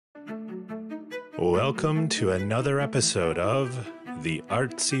Welcome to another episode of The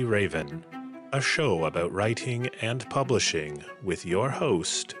Artsy Raven, a show about writing and publishing with your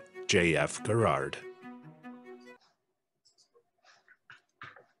host, J.F. Garrard.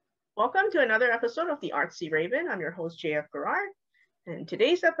 Welcome to another episode of The Artsy Raven. I'm your host, J.F. Garrard, and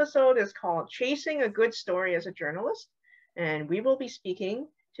today's episode is called Chasing a Good Story as a Journalist, and we will be speaking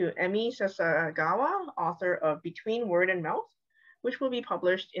to Emi Sasagawa, author of Between Word and Mouth, which will be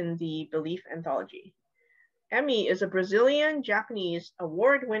published in the Belief Anthology. Emi is a Brazilian-Japanese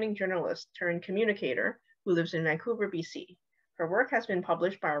award-winning journalist turned communicator who lives in Vancouver, BC. Her work has been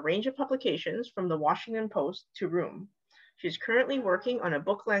published by a range of publications from the Washington Post to Room. She's currently working on a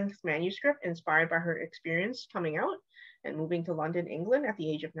book-length manuscript inspired by her experience coming out and moving to London, England at the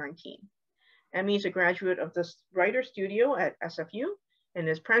age of 19. Emi is a graduate of the Writer Studio at SFU and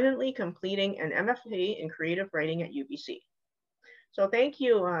is presently completing an MFA in creative writing at UBC. So thank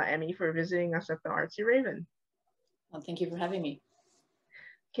you, Emi, for visiting us at the Artsy Raven. Well, thank you for having me.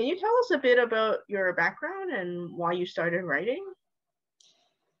 Can you tell us a bit about your background and why you started writing?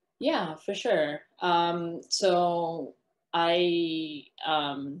 Yeah, for sure. So I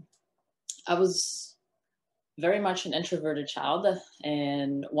was very much an introverted child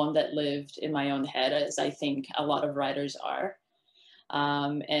and one that lived in my own head, as I think a lot of writers are.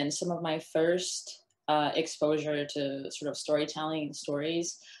 And some of my first exposure to sort of storytelling and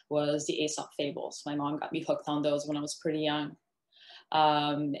stories was the Aesop fables. My mom got me hooked on those when I was pretty young.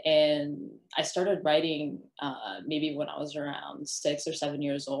 And I started writing maybe when I was around 6 or 7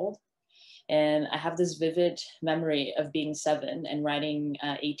 years old. And I have this vivid memory of being 7 and writing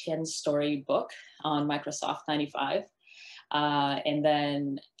a 10-story book on Microsoft 95. And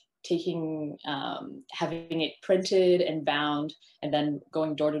then having it printed and bound and then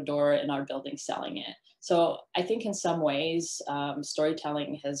going door to door in our building selling it. So I think in some ways,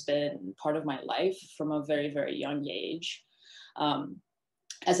 storytelling has been part of my life from a very, very young age.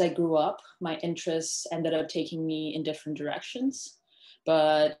 As I grew up, my interests ended up taking me in different directions,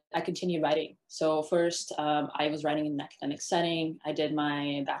 but I continued writing. So first, I was writing in an academic setting. I did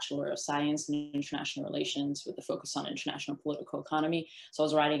my Bachelor of Science in International Relations with a focus on international political economy. So I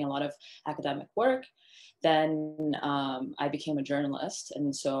was writing a lot of academic work. Then I became a journalist.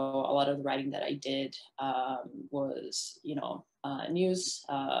 And so a lot of the writing that I did was, news,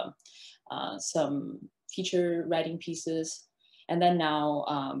 some feature writing pieces. And then now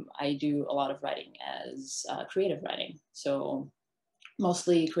I do a lot of writing as creative writing. So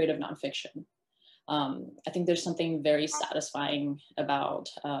mostly creative nonfiction. I think there's something very satisfying about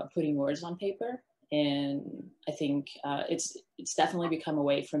putting words on paper. And I think it's definitely become a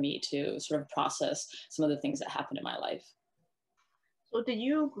way for me to sort of process some of the things that happened in my life. So did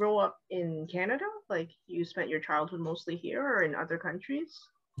you grow up in Canada? Like you spent your childhood mostly here or in other countries?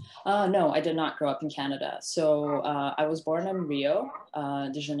 No, I did not grow up in Canada. So I was born in Rio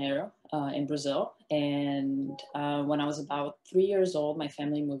de Janeiro in Brazil. And when I was about 3 years old, my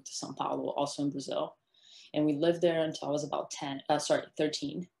family moved to São Paulo, also in Brazil. And we lived there until I was about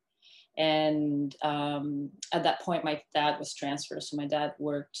 13. And at that point, my dad was transferred. So my dad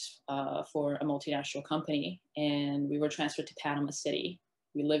worked for a multinational company and we were transferred to Panama City.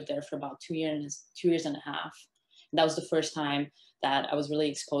 We lived there for about 2 years and a half. And that was the first time that I was really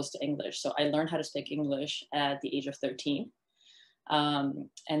exposed to English. So I learned how to speak English at the age of 13.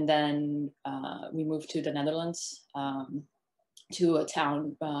 And then we moved to the Netherlands, to a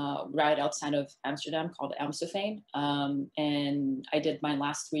town right outside of Amsterdam called Amstelveen. And I did my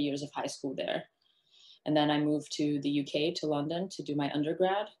last 3 years of high school there. And then I moved to the UK, to London, to do my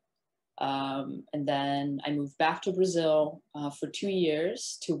undergrad. And then I moved back to Brazil for 2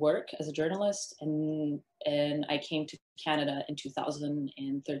 years to work as a journalist. And I came to Canada in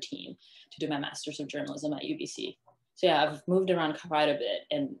 2013 to do my Master's of Journalism at UBC. So yeah, I've moved around quite a bit.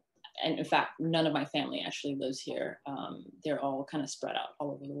 And in fact, none of my family actually lives here. They're all kind of spread out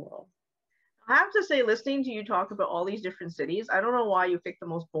all over the world. I have to say, listening to you talk about all these different cities, I don't know why you picked the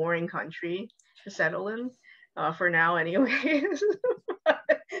most boring country to settle in, for now anyways.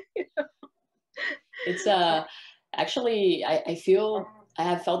 It's actually, I feel I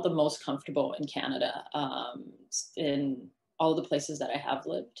have felt the most comfortable in Canada, in all the places that I have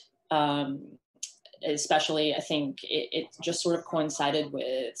lived. Especially, I think it just sort of coincided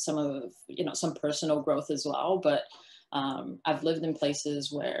with some personal growth as well. But I've lived in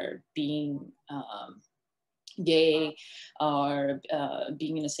places where being gay or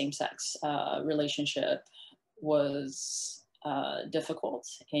being in a same-sex relationship was difficult,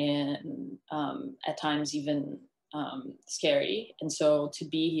 and at times even scary. And so to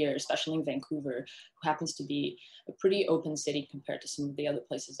be here, especially in Vancouver, who happens to be a pretty open city compared to some of the other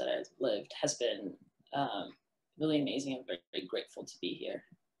places that I've lived, has been really amazing. I'm very, very grateful to be here.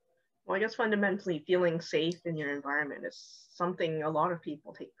 Well, I guess fundamentally feeling safe in your environment is something a lot of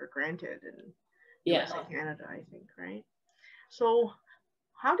people take for granted in US and Canada, I think, right? So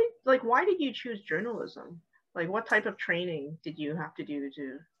why did you choose journalism? Like, what type of training did you have to do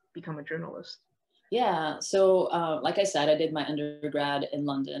to become a journalist? Yeah, so like I said, I did my undergrad in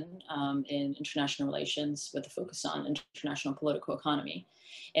London in international relations with a focus on international political economy.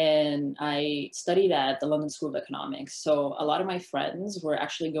 And I studied at the London School of Economics. So a lot of my friends were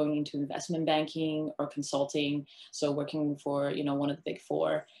actually going into investment banking or consulting, so working for, you know, one of the big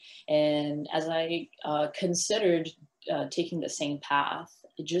four. And as I considered taking the same path,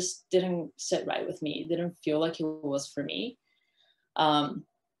 it just didn't sit right with me. It didn't feel like it was for me.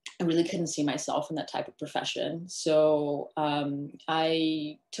 I really couldn't see myself in that type of profession. So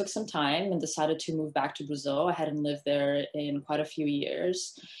I took some time and decided to move back to Brazil. I hadn't lived there in quite a few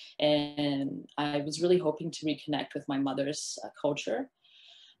years. And I was really hoping to reconnect with my mother's culture.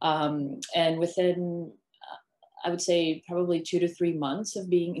 And within, I would say, probably 2 to 3 months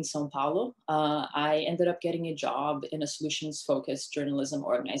of being in Sao Paulo, I ended up getting a job in a solutions-focused journalism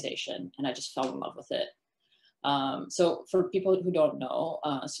organization. And I just fell in love with it. So for people who don't know,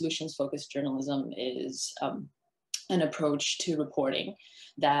 solutions-focused journalism is an approach to reporting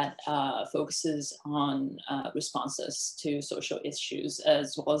that focuses on responses to social issues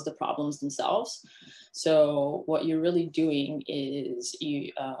as well as the problems themselves. So what you're really doing is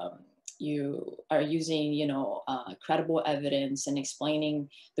you are using, you know, credible evidence and explaining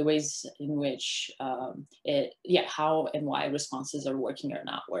the ways in which how and why responses are working or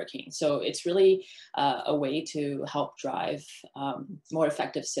not working. So it's really a way to help drive more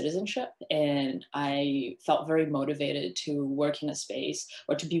effective citizenship. And I felt very motivated to work in a space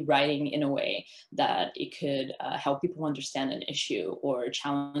or to be writing in a way that it could help people understand an issue or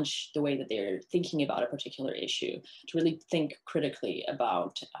challenge the way that they're thinking about a particular issue, to really think critically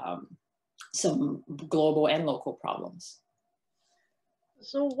about some global and local problems.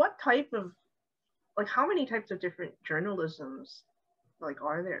 So what type of, like, how many types of different journalisms, like,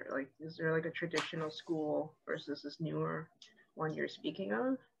 are there? Like, is there like a traditional school versus this newer one you're speaking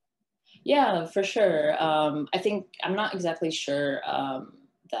of? Yeah, for sure. I think I'm not exactly sure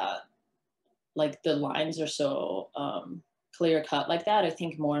that like the lines are so clear cut like that. I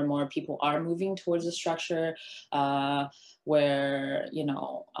think more and more people are moving towards a structure where, you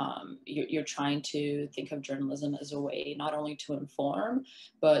know, you're trying to think of journalism as a way not only to inform,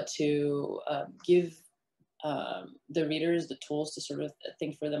 but to give the readers the tools to sort of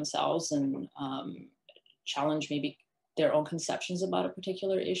think for themselves and challenge maybe their own conceptions about a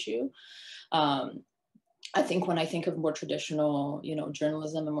particular issue. I think when I think of more traditional, you know,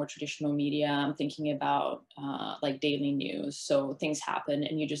 journalism and more traditional media, I'm thinking about like daily news. So things happen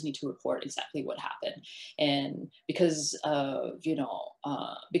and you just need to report exactly what happened. And because of, you know,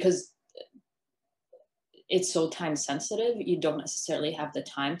 because it's so time sensitive, you don't necessarily have the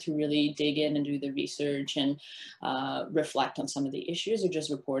time to really dig in and do the research and reflect on some of the issues. You're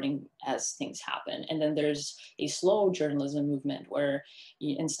just reporting as things happen. And then there's a slow journalism movement where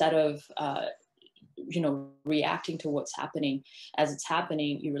instead of you know, reacting to what's happening as it's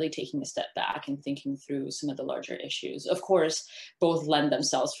happening, you're really taking a step back and thinking through some of the larger issues. Of course, both lend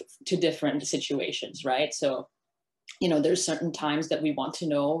themselves to different situations, right? So, you know, there's certain times that we want to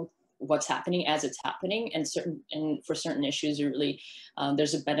know what's happening as it's happening, and for certain issues, you really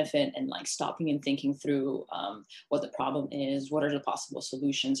there's a benefit in like stopping and thinking through what the problem is, what are the possible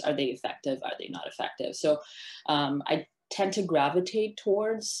solutions, are they effective, are they not effective? So I tend to gravitate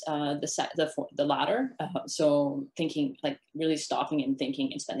towards the latter. So thinking, like really stopping and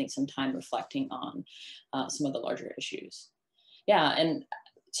thinking and spending some time reflecting on some of the larger issues. Yeah, and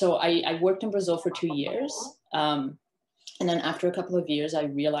so I worked in Brazil for 2 years. And then after a couple of years, I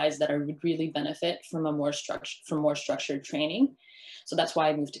realized that I would really benefit from more structured training. So that's why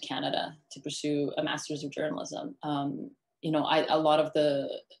I moved to Canada to pursue a master's of journalism. You know, a lot of the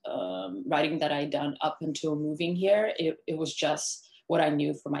writing that I'd done up until moving here, it was just what I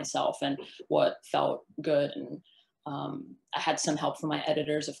knew for myself and what felt good. And I had some help from my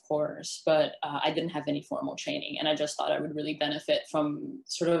editors, of course, but I didn't have any formal training. And I just thought I would really benefit from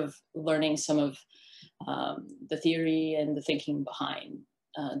sort of learning some of the theory and the thinking behind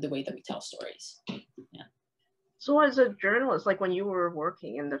the way that we tell stories. Yeah. So as a journalist, like when you were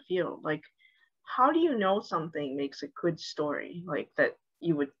working in the field, like, how do you know something makes a good story, like that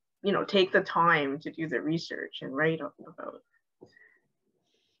you would, you know, take the time to do the research and write about?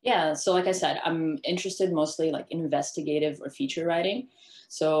 Yeah, so like I said, I'm interested mostly like investigative or feature writing.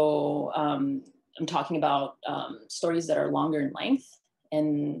 So I'm talking about stories that are longer in length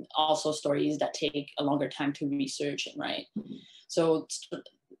and also stories that take a longer time to research and write. So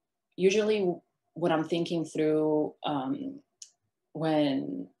usually what I'm thinking through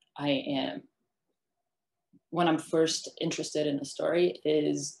when I am when I'm first interested in a story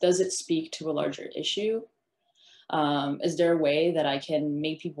is, does it speak to a larger issue? Is there a way that I can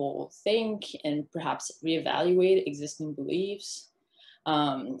make people think and perhaps reevaluate existing beliefs?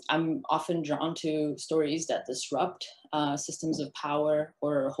 I'm often drawn to stories that disrupt systems of power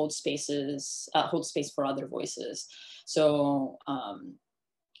or hold space for other voices. So,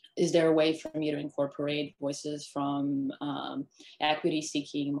 is there a way for me to incorporate voices from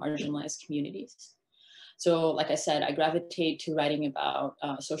equity-seeking marginalized communities? So, like I said, I gravitate to writing about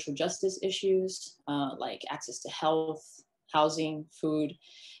social justice issues like access to health, housing, food.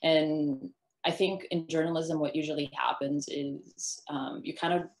 And I think in journalism, what usually happens is you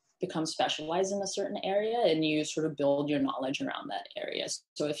kind of become specialized in a certain area and you sort of build your knowledge around that area.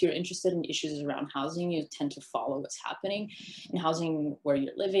 So if you're interested in issues around housing, you tend to follow what's happening in housing where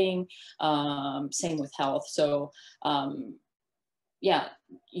you're living. Same with health. So yeah,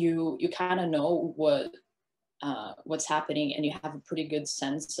 you kind of know what's happening, and you have a pretty good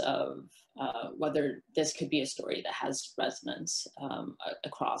sense of whether this could be a story that has resonance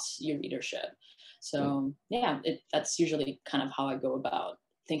across your readership. So yeah, that's usually kind of how I go about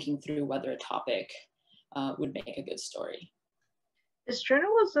thinking through whether a topic would make a good story. Is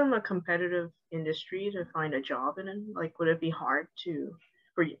journalism a competitive industry to find a job in? Like, would it be hard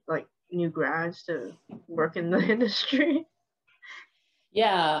for like new grads to work in the industry?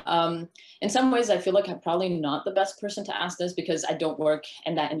 Yeah, in some ways, I feel like I'm probably not the best person to ask this because I don't work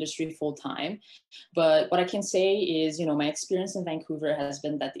in that industry full time. But what I can say is, my experience in Vancouver has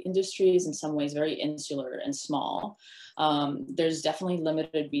been that the industry is in some ways very insular and small. There's definitely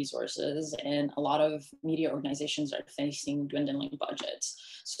limited resources, and a lot of media organizations are facing dwindling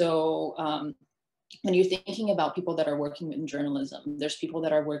budgets. So when you're thinking about people that are working in journalism, there's people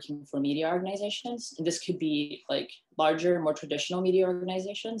that are working for media organizations. And this could be like larger, more traditional media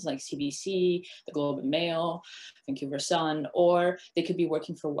organizations like CBC, the Globe and Mail, Vancouver Sun, or they could be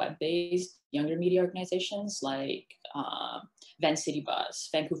working for web-based younger media organizations like Van City Bus,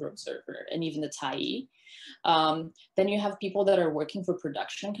 Vancouver Observer, and even the Tyee. Then you have people that are working for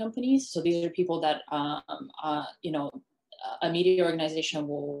production companies. So these are people that, a media organization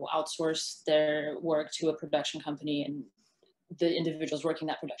will outsource their work to a production company, and the individuals working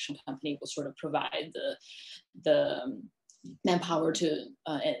that production company will sort of provide the manpower to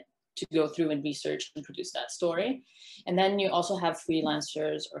go through and research and produce that story. And then you also have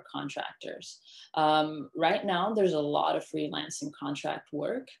freelancers or contractors. Right now, there's a lot of freelance and contract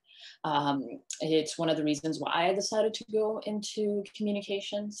work. It's one of the reasons why I decided to go into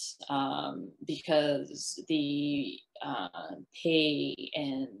communications, because the pay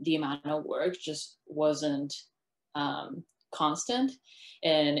and the amount of work just wasn't constant.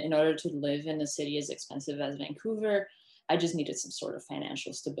 And in order to live in a city as expensive as Vancouver, I just needed some sort of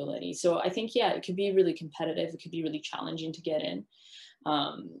financial stability. So I think, yeah, it could be really competitive. It could be really challenging to get in.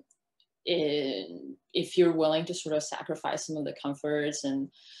 If you're willing to sort of sacrifice some of the comforts and,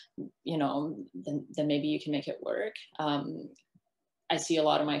 then maybe you can make it work. I see a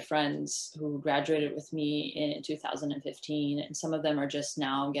lot of my friends who graduated with me in 2015, and some of them are just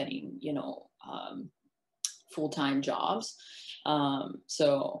now getting, full-time jobs.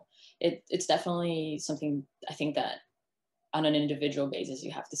 So it's definitely something I think that on an individual basis,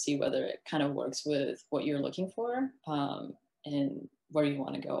 you have to see whether it kind of works with what you're looking for and where you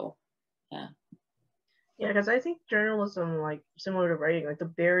want to go. Yeah. Yeah, because I think journalism, like similar to writing, like the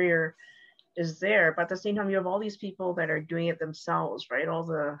barrier is there, but at the same time, you have all these people that are doing it themselves, right?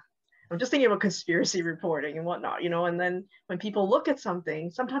 I'm just thinking about conspiracy reporting and whatnot, and then when people look at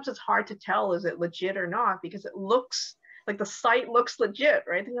something, sometimes it's hard to tell, is it legit or not? Because it looks like the site looks legit,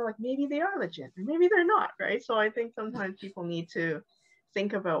 right? And you're like, maybe they are legit, or maybe they're not, right? So I think sometimes people need to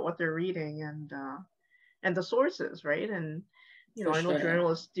think about what they're reading and the sources, right? And For I know sure.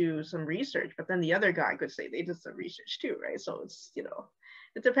 journalists do some research, but then the other guy could say they did some research too, right? So it's,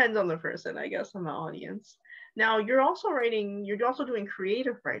 it depends on the person, I guess, on the audience. Now you're also doing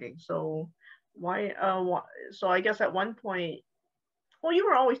creative writing. So so I guess at one point, well, you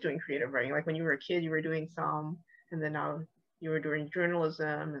were always doing creative writing. Like when you were a kid, you were doing some, and then now you were doing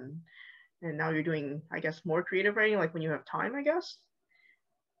journalism, and now you're doing, I guess, more creative writing, like when you have time, I guess.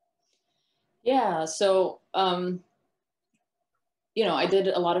 Yeah. So you know, I did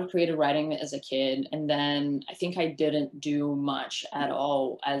a lot of creative writing as a kid, and then I think I didn't do much at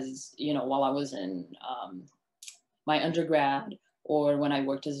all as, you know, while I was in my undergrad or when I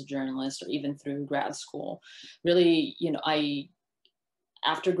worked as a journalist or even through grad school. Really, you know,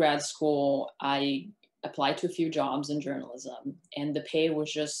 after grad school, I applied to a few jobs in journalism, and the pay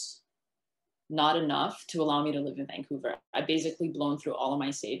was just not enough to allow me to live in Vancouver. I basically blown through all of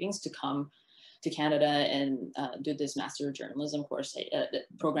my savings to come to Canada and do this Master of Journalism course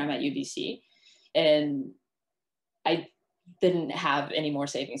program at UBC. And I didn't have any more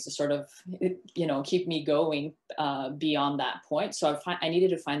savings to sort of, you know, keep me going beyond that point. So I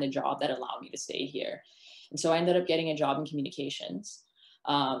needed to find a job that allowed me to stay here. And so I ended up getting a job in communications.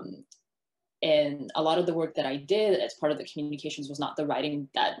 And a lot of the work that I did as part of the communications was not the writing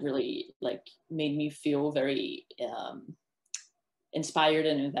that really like made me feel very inspired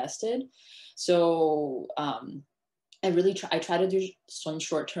and invested. So I try to do some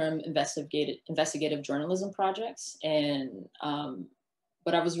short-term investigative journalism projects, and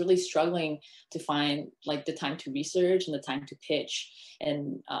but I was really struggling to find like the time to research and the time to pitch,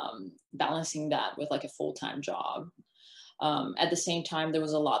 and balancing that with like a full-time job. At the same time, there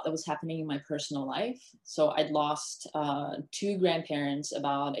was a lot that was happening in my personal life. So I'd lost 2 grandparents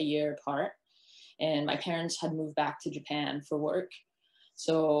about a year apart, and my parents had moved back to Japan for work.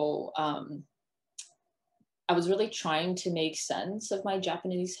 So I was really trying to make sense of my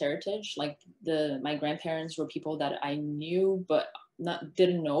Japanese heritage. Like my grandparents were people that I knew, but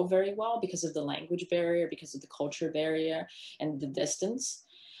didn't know very well because of the language barrier, because of the culture barrier and the distance.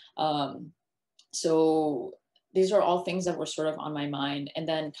 So these are all things that were sort of on my mind. And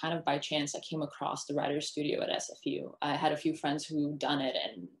then kind of by chance, I came across the writer's studio at SFU. I had a few friends who done it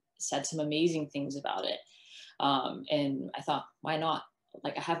and said some amazing things about it. And I thought, why not?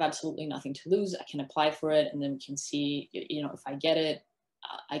 Like, I have absolutely nothing to lose. I can apply for it, and then we can see, you know, if I get it,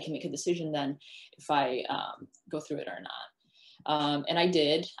 I can make a decision then if I go through it or not. And I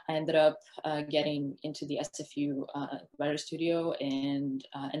did. I ended up getting into the SFU writer's studio, and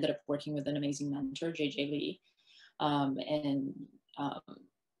ended up working with an amazing mentor, JJ Lee.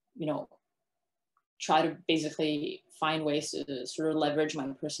 You know, try to basically find ways to sort of leverage my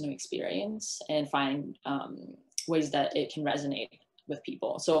personal experience and find ways that it can resonate with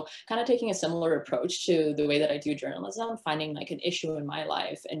people. So kind of taking a similar approach to the way that I do journalism, finding like an issue in my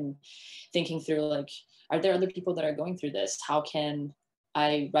life and thinking through like, are there other people that are going through this? How can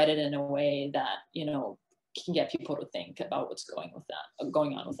I write it in a way that, you know, can get people to think about what's going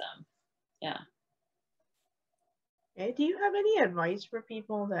on with them? Yeah. Do you have any advice for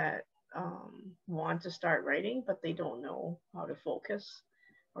people that want to start writing, but they don't know how to focus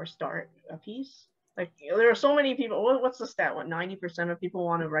or start a piece? Like, you know, there are so many people. What's the stat? 90% of people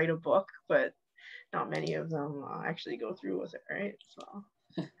want to write a book, but not many of them actually go through with it, right? So.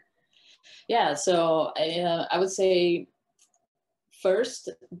 Yeah. So I would say first,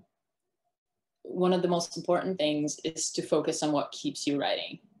 one of the most important things is to focus on what keeps you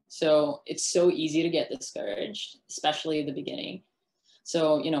writing. So it's so easy to get discouraged, especially at the beginning.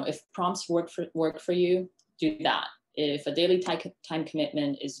 So, you know, if prompts work for you, do that. If a daily time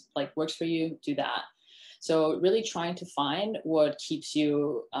commitment is like works for you, do that. So really trying to find what keeps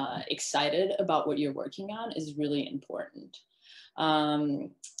you excited about what you're working on is really important.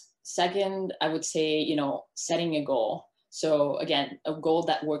 Second, I would say, you know, setting a goal. So again, a goal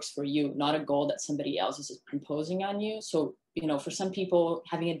that works for you, not a goal that somebody else is imposing on you. So, you know, for some people,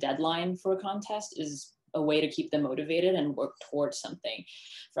 having a deadline for a contest is a way to keep them motivated and work towards something.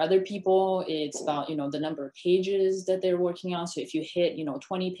 For other people, it's about, you know, the number of pages that they're working on. So if you hit, you know,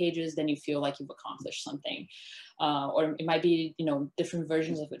 20 pages, then you feel like you've accomplished something. Or it might be, you know, different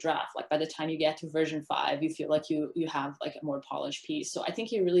versions of a draft. Like by the time you get to version 5, you feel like you have like a more polished piece. So I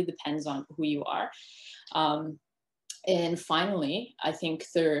think it really depends on who you are. And finally, I think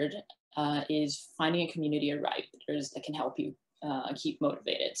third is finding a community of writers that can help you keep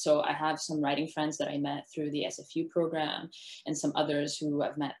motivated. So I have some writing friends that I met through the SFU program and some others who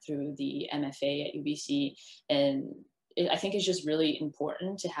I've met through the MFA at UBC. And I think it's just really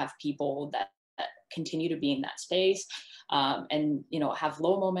important to have people that continue to be in that space and, you know, have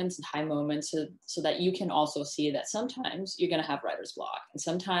low moments and high moments so that you can also see that sometimes you're going to have writer's block, and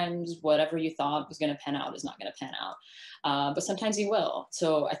sometimes whatever you thought was going to pan out is not going to pan out, but sometimes you will.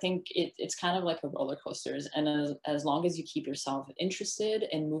 So I think it's kind of like a roller coaster, and as long as you keep yourself interested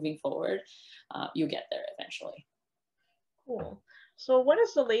in moving forward, you'll get there eventually. Cool. So what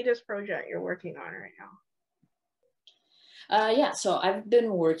is the latest project you're working on right now? Yeah, so I've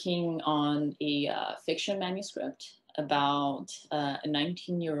been working on a fiction manuscript about a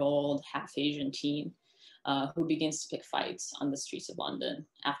 19-year-old half Asian teen who begins to pick fights on the streets of London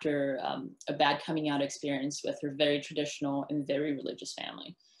after a bad coming out experience with her very traditional and very religious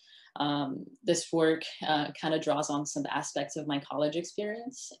family. This work kind of draws on some aspects of my college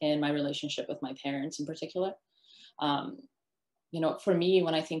experience and my relationship with my parents in particular. You know, for me,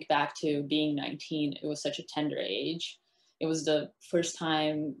 when I think back to being 19, it was such a tender age. It was the first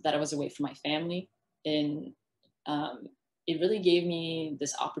time that I was away from my family, and it really gave me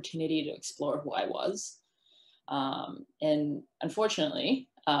this opportunity to explore who I was. And unfortunately,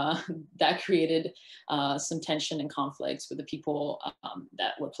 that created some tension and conflicts with the people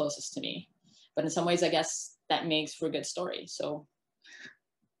that were closest to me. But in some ways, I guess that makes for a good story. So,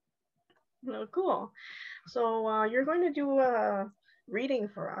 Oh, cool. So you're going to do a reading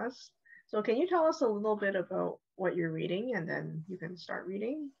for us. So can you tell us a little bit about what you're reading, and then you can start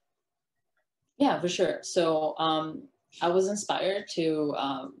reading? Yeah, for sure. So I was inspired to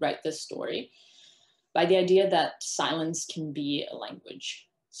write this story by the idea that silence can be a language.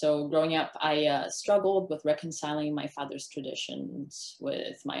 So growing up, I struggled with reconciling my father's traditions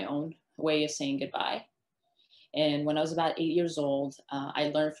with my own way of saying goodbye. And when I was about 8 years old,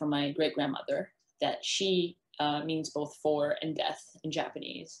 I learned from my great grandmother that she means both for and death in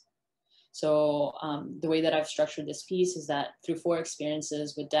Japanese. So the way that I've structured this piece is that through 4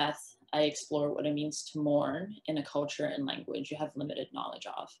 experiences with death, I explore what it means to mourn in a culture and language you have limited knowledge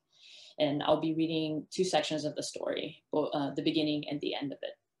of. And I'll be reading 2 sections of the story, both, the beginning and the end of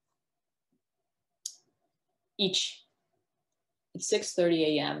it. Each. It's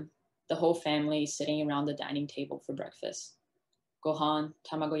 6:30 a.m. The whole family is sitting around the dining table for breakfast. Gohan,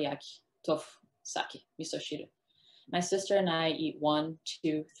 tamagoyaki, tofu, sake, misoshiru. My sister and I eat 1,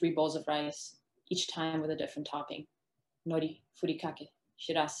 2, 3 bowls of rice, each time with a different topping. Nori, furikake,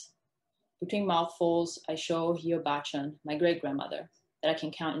 shiras. Between mouthfuls, I show Hiyobachan, my great-grandmother, that I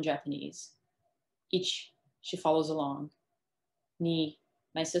can count in Japanese. Each, she follows along. Ni,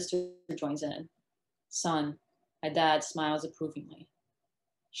 my sister joins in. Son, my dad smiles approvingly.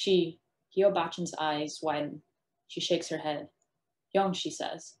 She, Hiyobachan's eyes widen. She shakes her head. Young, she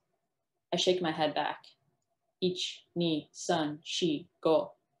says. I shake my head back. Ichi, ni, san, shi,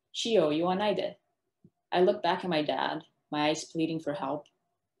 go. Shio iwanaide. I look back at my dad, my eyes pleading for help.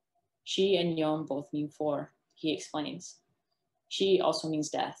 Shi and yon both mean 4, he explains. Shi also means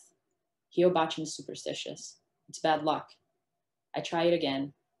death. Hiyobachan is superstitious. It's bad luck. I try it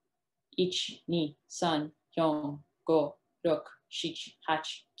again. Ichi, ni, san, yon, go, rok, shich,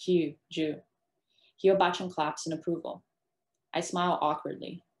 hach, kyu, ju. Hiyobachan claps in approval. I smile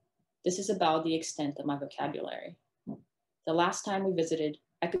awkwardly. This is about the extent of my vocabulary. The last time we visited,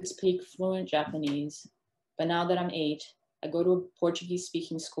 I could speak fluent Japanese, but now that I'm 8, I go to a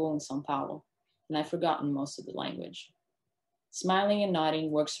Portuguese-speaking school in São Paulo, and I've forgotten most of the language. Smiling and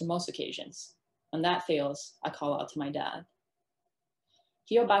nodding works for most occasions. When that fails, I call out to my dad.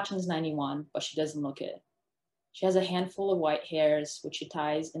 Hiyobachan's 91, but she doesn't look it. She has a handful of white hairs, which she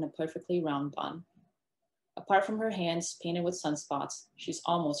ties in a perfectly round bun. Apart from her hands painted with sunspots, she's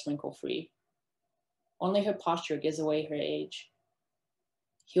almost wrinkle-free. Only her posture gives away her age.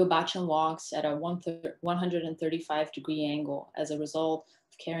 Hiyobachan walks at a 135-degree angle as a result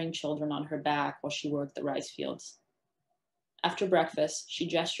of carrying children on her back while she worked the rice fields. After breakfast, she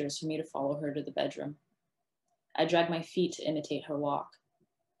gestures for me to follow her to the bedroom. I drag my feet to imitate her walk.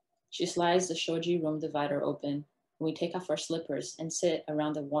 She slides the shoji room divider open, and we take off our slippers and sit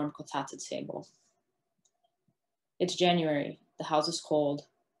around the warm kotatsu table. It's January, the house is cold.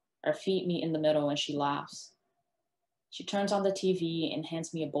 Our feet meet in the middle and she laughs. She turns on the TV and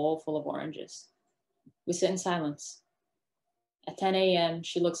hands me a bowl full of oranges. We sit in silence. At 10 a.m.,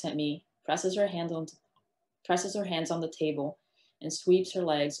 she looks at me, presses her hands on the table, and sweeps her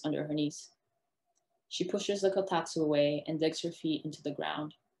legs under her knees. She pushes the kotatsu away and digs her feet into the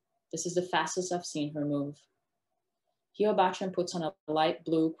ground. This is the fastest I've seen her move. Hiyobachan puts on a light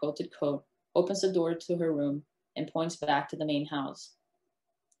blue quilted coat, opens the door to her room, and points back to the main house.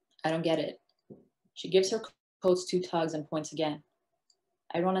 I don't get it. She gives her coats 2 tugs and points again.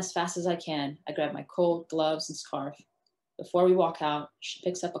 I run as fast as I can. I grab my coat, gloves, and scarf. Before we walk out, she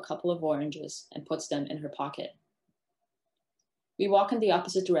picks up a couple of oranges and puts them in her pocket. We walk in the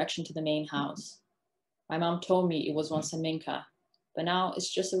opposite direction to the main house. My mom told me it was once a minka, but now it's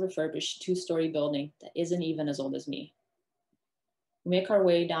just a refurbished 2-story building that isn't even as old as me. We make our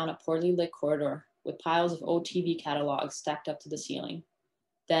way down a poorly lit corridor with piles of old TV catalogs stacked up to the ceiling,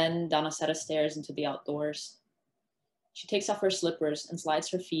 then down a set of stairs into the outdoors. She takes off her slippers and slides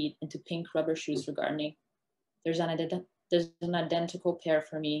her feet into pink rubber shoes for gardening. There's an identical pair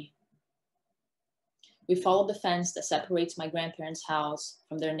for me. We follow the fence that separates my grandparents' house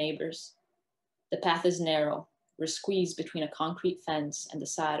from their neighbors. The path is narrow. We're squeezed between a concrete fence and the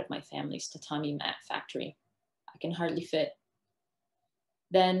side of my family's tatami mat factory. I can hardly fit.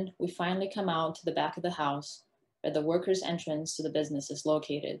 Then we finally come out to the back of the house where the workers' entrance to the business is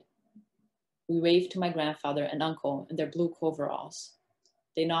located. We wave to my grandfather and uncle in their blue coveralls.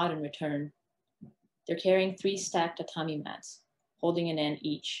 They nod in return. They're carrying 3 stacked tatami mats, holding an end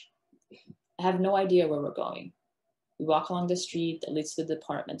each. I have no idea where we're going. We walk along the street that leads to the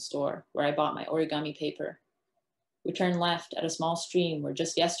department store where I bought my origami paper. We turn left at a small stream where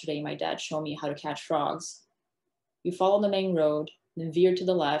just yesterday my dad showed me how to catch frogs. We follow the main road, then veer to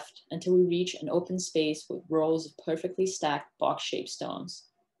the left until we reach an open space with rows of perfectly stacked box-shaped stones,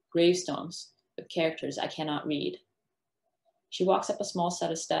 gravestones with characters I cannot read. She walks up a small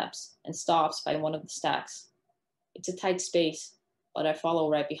set of steps and stops by one of the stacks. It's a tight space, but I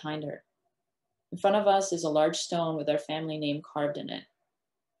follow right behind her. In front of us is a large stone with our family name carved in it.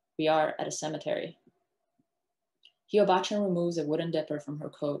 We are at a cemetery. Hiyobachan removes a wooden dipper from her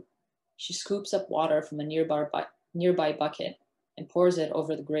coat. She scoops up water from a nearby bucket and pours it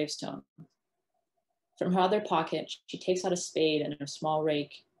over the gravestone. From her other pocket, she takes out a spade and a small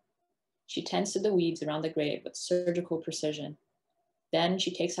rake. She tends to the weeds around the grave with surgical precision. Then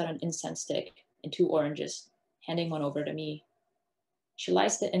she takes out an incense stick and 2 oranges, handing one over to me. She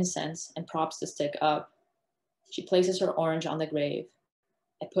lights the incense and props the stick up. She places her orange on the grave.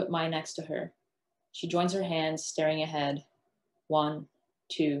 I put mine next to her. She joins her hands, staring ahead. 1,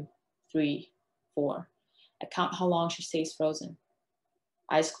 2, 3, 4. I count how long she stays frozen.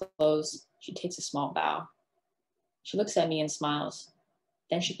 Eyes closed, she takes a small bow. She looks at me and smiles.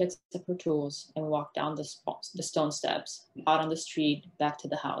 Then she picks up her tools and we walk down the stone steps, out on the street, back to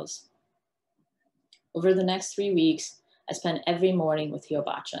the house. Over the next 3 weeks, I spent every morning with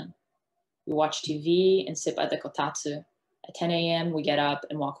Hiyobachan. We watch TV and sit by the kotatsu. At 10 a.m., we get up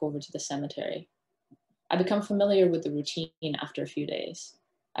and walk over to the cemetery. I become familiar with the routine after a few days.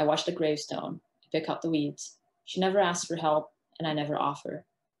 I watch the gravestone, pick up the weeds. She never asks for help, and I never offer.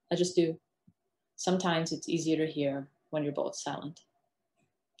 I just do. Sometimes it's easier to hear when you're both silent.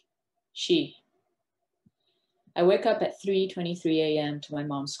 I wake up at 3:23 a.m. to my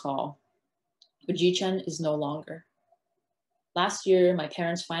mom's call. Oji-chan is no longer. Last year, my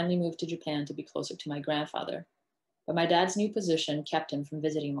parents finally moved to Japan to be closer to my grandfather, but my dad's new position kept him from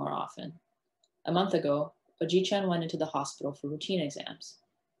visiting more often. A month ago, Oji-chan went into the hospital for routine exams.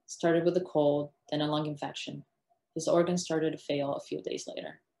 Started with a cold, then a lung infection. His organs started to fail a few days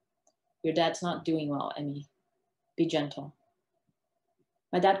later. Your dad's not doing well, Emi. Be gentle.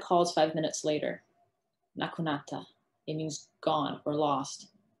 My dad calls 5 minutes later. Nakunata. It means gone or lost.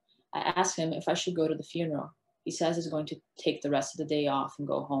 I ask him if I should go to the funeral. He says he's going to take the rest of the day off and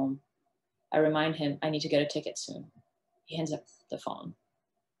go home. I remind him I need to get a ticket soon. He hands up the phone.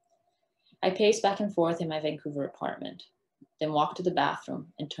 I pace back and forth in my Vancouver apartment, then walk to the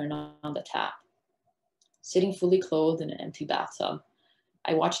bathroom and turn on the tap. Sitting fully clothed in an empty bathtub,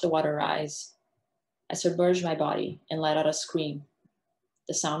 I watch the water rise. I submerge my body and let out a scream.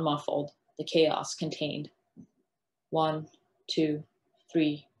 The sound muffled, the chaos contained. 1, 2,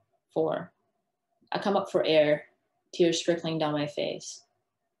 3, 4. I come up for air, tears trickling down my face.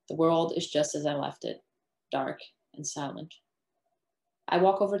 The world is just as I left it, dark and silent. I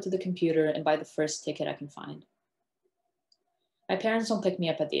walk over to the computer and buy the first ticket I can find. My parents don't pick me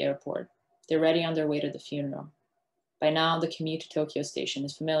up at the airport. They're ready on their way to the funeral. By now, the commute to Tokyo Station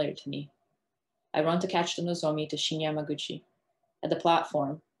is familiar to me. I run to catch the Nozomi to Shinyamaguchi. At the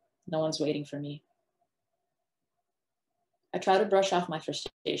platform, no one's waiting for me. I try to brush off my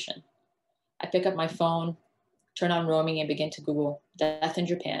frustration. I pick up my phone, turn on roaming, and begin to Google death in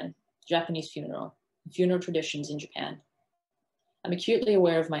Japan, Japanese funeral, funeral traditions in Japan. I'm acutely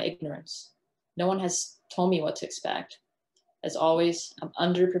aware of my ignorance. No one has told me what to expect. As always, I'm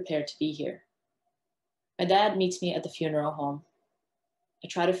underprepared to be here. My dad meets me at the funeral home. I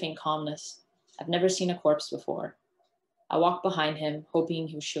try to feign calmness. I've never seen a corpse before. I walk behind him, hoping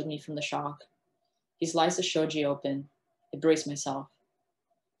he will shield me from the shock. He slices the shoji open. I brace myself.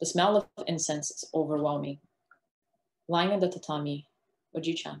 The smell of incense is overwhelming. Lying on the tatami,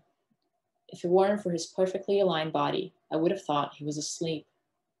 Oji-chan. If it weren't for his perfectly aligned body, I would have thought he was asleep.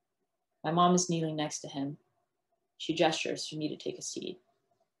 My mom is kneeling next to him. She gestures for me to take a seat.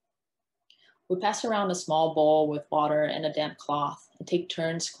 We pass around a small bowl with water and a damp cloth and take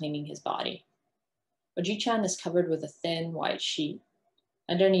turns cleaning his body. Oji-chan is covered with a thin white sheet.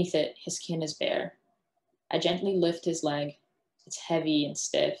 Underneath it, his skin is bare. I gently lift his leg. It's heavy and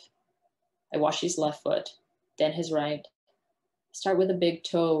stiff. I wash his left foot, then his right. I start with a big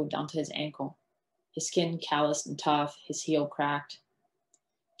toe down to his ankle. His skin calloused and tough, his heel cracked.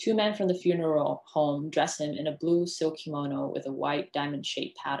 Two men from the funeral home dress him in a blue silk kimono with a white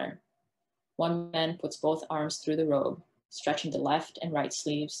diamond-shaped pattern. One man puts both arms through the robe, stretching the left and right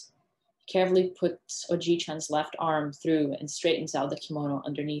sleeves. He carefully puts Oji-chan's left arm through and straightens out the kimono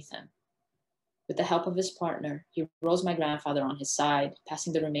underneath him. With the help of his partner, he rolls my grandfather on his side,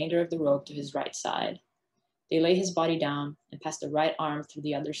 passing the remainder of the robe to his right side. They lay his body down and pass the right arm through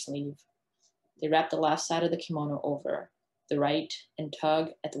the other sleeve. They wrap the left side of the kimono over the right and tug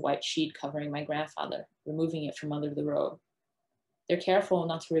at the white sheet covering my grandfather, removing it from under the robe. They're careful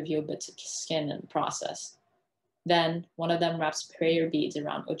not to reveal bits of skin in the process. Then, one of them wraps prayer beads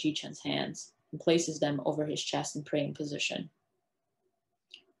around Oji-chan's hands and places them over his chest in praying position.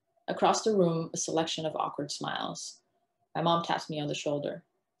 Across the room, a selection of awkward smiles. My mom taps me on the shoulder.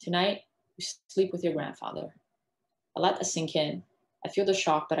 Tonight, you sleep with your grandfather. I let that sink in. I feel the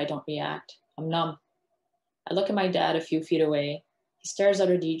shock, but I don't react. I'm numb. I look at my dad a few feet away. He stares at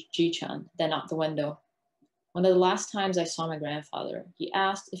Oji-chan, then out the window. One of the last times I saw my grandfather, he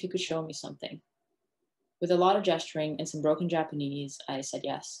asked if he could show me something. With a lot of gesturing and some broken Japanese, I said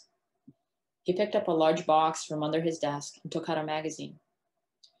yes. He picked up a large box from under his desk and took out a magazine.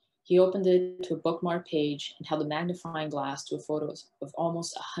 He opened it to a bookmarked page and held a magnifying glass to photos of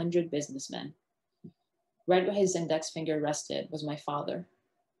almost 100 businessmen. Right where his index finger rested was my father.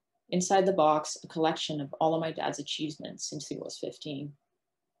 Inside the box, a collection of all of my dad's achievements since he was 15.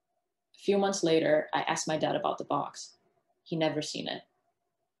 A few months later, I asked my dad about the box. He never seen it.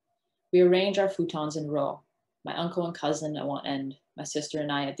 We arrange our futons in a row, my uncle and cousin at one end, my sister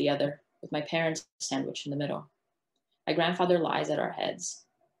and I at the other, with my parents sandwiched in the middle. My grandfather lies at our heads.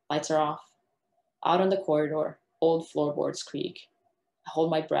 Lights are off. Out on the corridor, old floorboards creak. I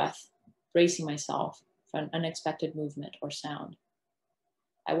hold my breath, bracing myself for an unexpected movement or sound.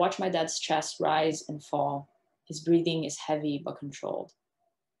 I watch my dad's chest rise and fall. His breathing is heavy but controlled.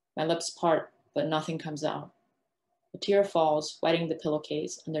 My lips part, but nothing comes out. A tear falls, wetting the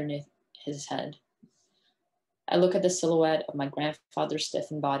pillowcase underneath his head. I look at the silhouette of my grandfather's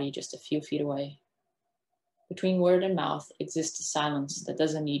stiffened body just a few feet away. Between word and mouth exists a silence that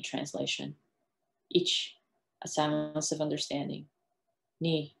doesn't need translation. Ich, a silence of understanding.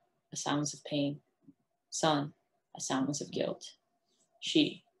 Ni, a silence of pain. San, a silence of guilt.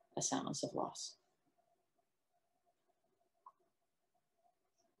 She, a silence of loss.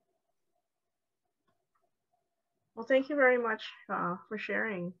 Well, thank you very much for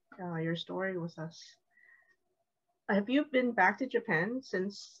sharing your story with us. Have you been back to Japan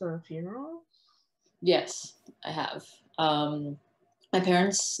since the funeral? Yes, I have. My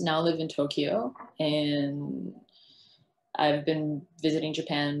parents now live in Tokyo, and I've been visiting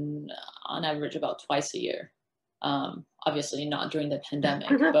Japan on average about twice a year. Obviously not during the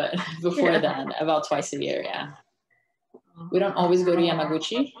pandemic, but before then, about twice a year, yeah. We don't always go to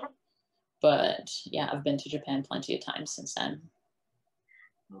Yamaguchi, but yeah, I've been to Japan plenty of times since then.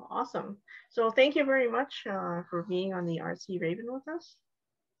 Awesome. So thank you very much for being on the Artsy Raven with us.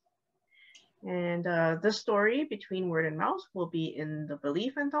 And this story, Between Word and Mouth, will be in the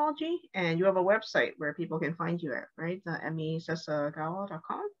Belief Anthology. And you have a website where people can find you at, right? The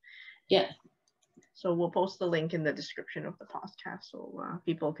emisasagawa.com. Yeah. So we'll post the link in the description of the podcast so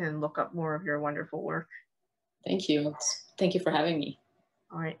people can look up more of your wonderful work. Thank you. Thank you for having me.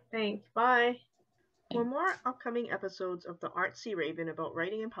 All right. Thanks. Bye. For more upcoming episodes of the Artsy Raven about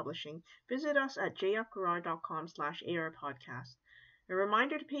writing and publishing, visit us at jfgarrar.com/arpodcast. A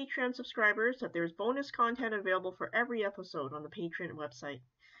reminder to Patreon subscribers that there's bonus content available for every episode on the Patreon website.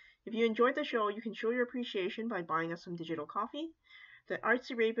 If you enjoyed the show, you can show your appreciation by buying us some digital coffee. The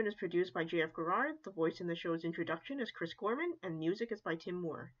Artsy Raven is produced by J.F. Garrard. The voice in the show's introduction is Chris Gorman, and music is by Tim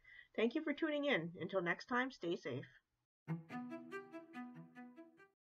Moore. Thank you for tuning in. Until next time, stay safe.